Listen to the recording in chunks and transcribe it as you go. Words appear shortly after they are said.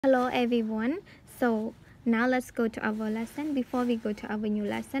Hello everyone. So now let's go to our lesson. Before we go to our new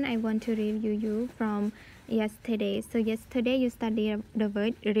lesson, I want to review you from yesterday. So yesterday you studied the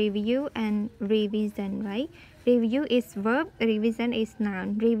word review and revision, right? Review is verb, revision is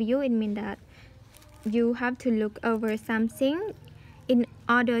noun. Review, it means that you have to look over something in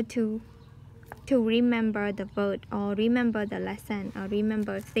order to remember the word or remember the lesson or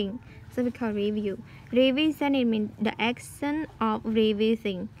remember thing. So we call review. Revision, it means the action of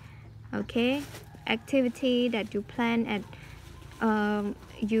revising. Okay, activity that you plan at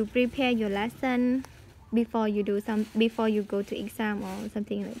you prepare your lesson before you go to exam or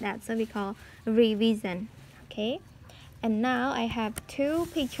something like that. So we call revision. Okay, and now I have two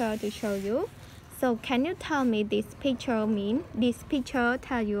pictures to show you. So can you tell me this picture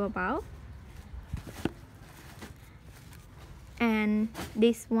tell you about? And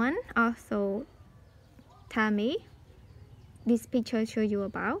this one also tell me this picture show you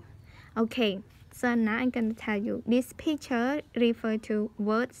about. Okay, so now I'm going to tell you this picture refers to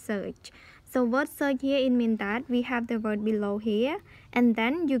word search. So word search here, it means that we have the word below here, and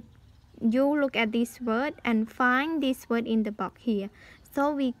then you look at this word and find this word in the box here.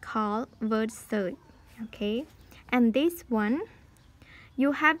 So we call word search. Okay, and this one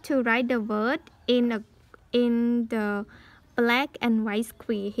you have to write the word in the black and white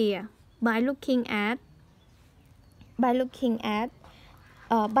square here by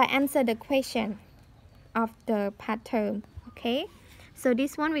answer the question of the pattern. Okay, so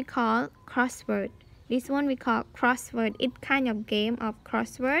this one we call crossword. It's kind of game of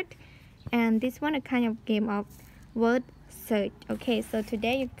crossword, and this one a kind of game of word search. Okay, so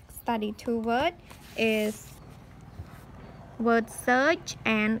today you study two words, is word search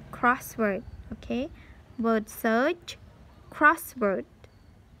and crossword. Okay, word search, crossword.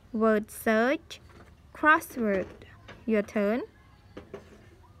 Word search, crossword. Your turn.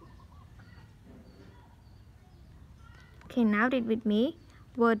 Okay, now read with me.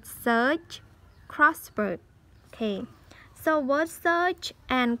 Word search, crossword. Okay, so word search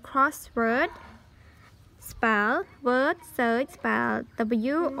and crossword spell word search spell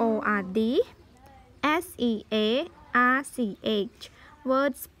WORD-SEARCH.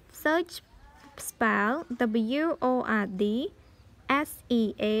 Word search spell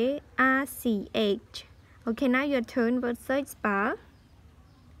WORD-SEARCH. Okay, now your turn. Word search spell.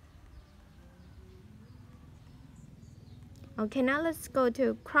 Okay, now let's go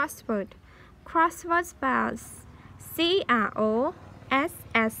to crossword. Crossword spells CROSSWORD.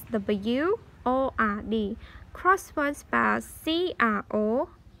 Crossword spells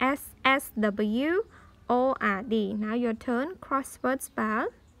CROSSWORD. Now your turn. Crossword spell.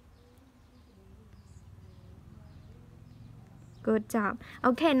 Good job.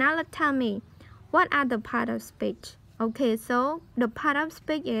 Okay, now let's tell me, what are the part of speech? Okay, so the part of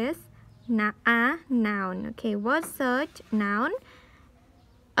speech is noun. Okay, word search, noun.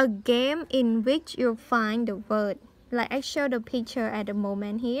 A game in which you find the word. Like I show the picture at the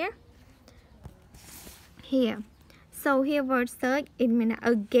moment here. So here word search, it means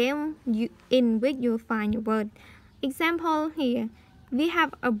a game in which you find your word. Example here, we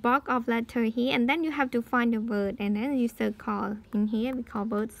have a box of letter here, and then you have to find the word, and then you circle in here. We call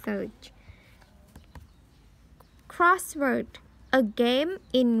word search. Crossword, a game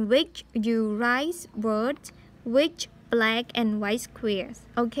in which you write words with black and white squares.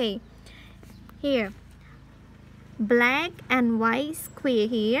 Okay, here, black and white square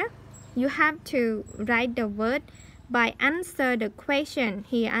here. You have to write the word by answer the question.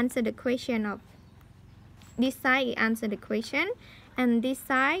 Here, answer the question of this side, answer the question, and this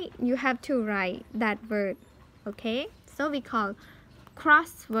side you have to write that word. Okay, so we call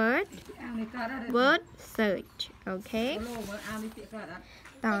crossword word search. Okay,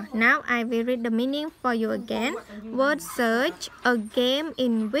 now I will read the meaning for you again. Word search, a game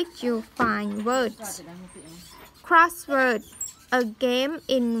in which you find words. Crossword, a game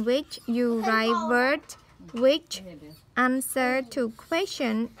in which you write words which answer to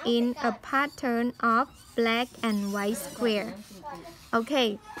questions in a pattern of black and white square.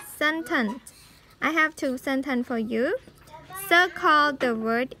 Okay, sentence. I have two sentences for you. Circle the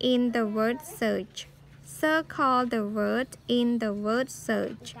word in the word search. Circle the word in the word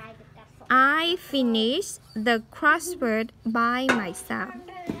search. I finished the crossword by myself.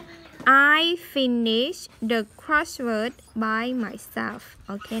 I finished the crossword by myself.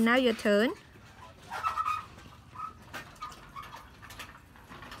 Okay, now your turn.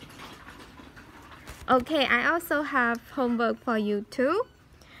 Okay, I also have homework for you too.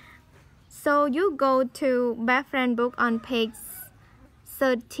 So you go to Best Friend book on page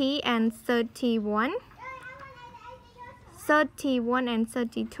 30 and 31. 31 and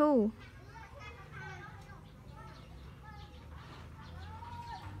 32.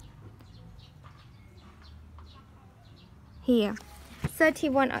 Here,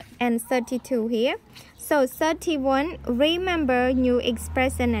 31 and 32 here. So 31, remember new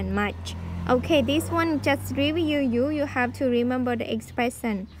expression and much. Okay, this one just review you have to remember the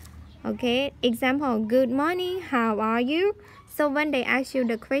expression. Okay, example, good morning, how are you? So when they ask you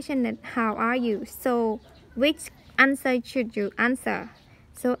the question that how are you, so which answer should you answer?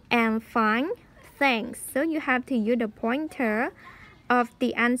 So I'm fine, thanks. So you have to use the pointer of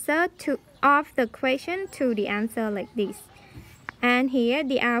the answer to of the question to the answer like this. And here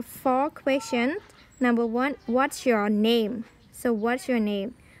there are 4 questions. Number 1, what's your name? So what's your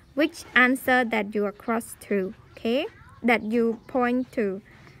name? Which answer that you are cross to, okay? That you point to.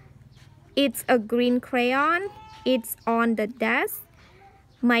 It's a green crayon. It's on the desk.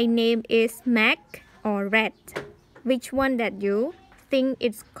 My name is Mac or Red. Which one that you think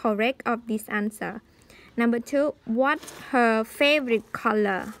is correct of this answer? Number 2, what's her favorite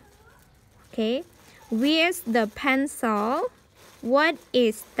color? Okay. Where's the pencil? What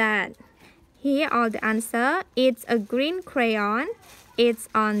is that? Here are the answer. It's a green crayon. It's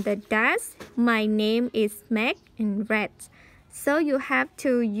on the desk. My name is Mac and Red. So you have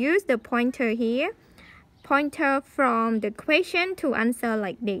to use the pointer here. Pointer from the question to answer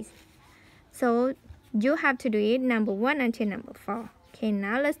like this. So you have to do it number 1 until number 4. Okay,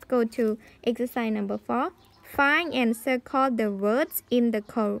 now let's go to exercise number 4. Find and circle the words in the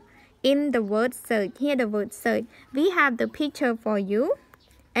word search. Here the word search. We have the picture for you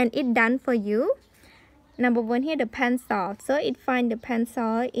and it done for you. Number 1 here the pencil. So it find the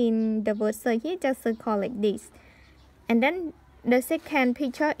pencil in the word search here, just circle like this. And then the second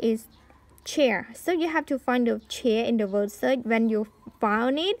picture is chair. So you have to find the chair in the word search. When you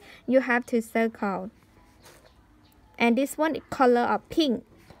found it, you have to circle. And this one is color of pink.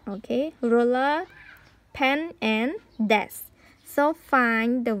 Okay, ruler, pen and desk. So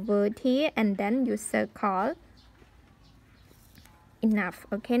find the word here and then you circle. Enough.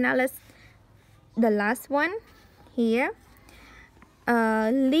 Okay, now let's the last one here.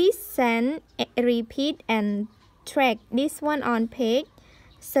 Listen, repeat and track. This one on page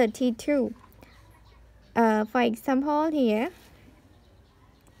 32. For example here,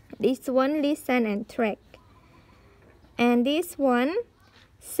 this one listen and track. And this one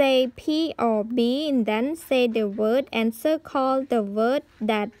say P or B and then say the word and circle the word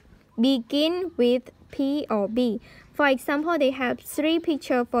that begin with P or B. For example, they have 3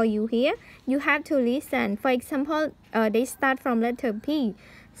 pictures for you here. You have to listen. For example, they start from letter P.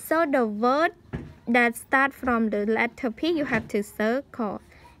 So the word that start from the letter P, you have to circle.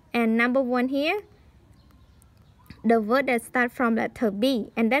 And number 1 here, the word that start from letter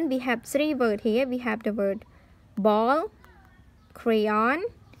B. And then we have 3 words here. We have the word ball, crayon,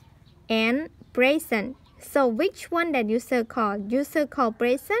 and present. So which one that you circle? You circle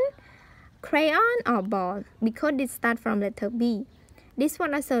present, crayon, or ball, because it start from letter B. This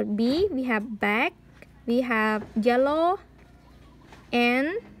one also B. We have bag, we have yellow, and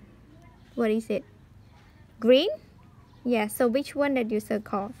what is it? Green. Yeah. So which one that you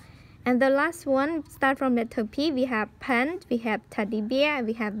circle? And the last one start from letter P. We have pen, we have teddy bear,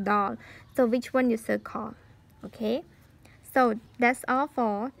 we have doll. So which one you circle? Okay. So that's all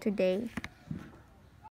for today.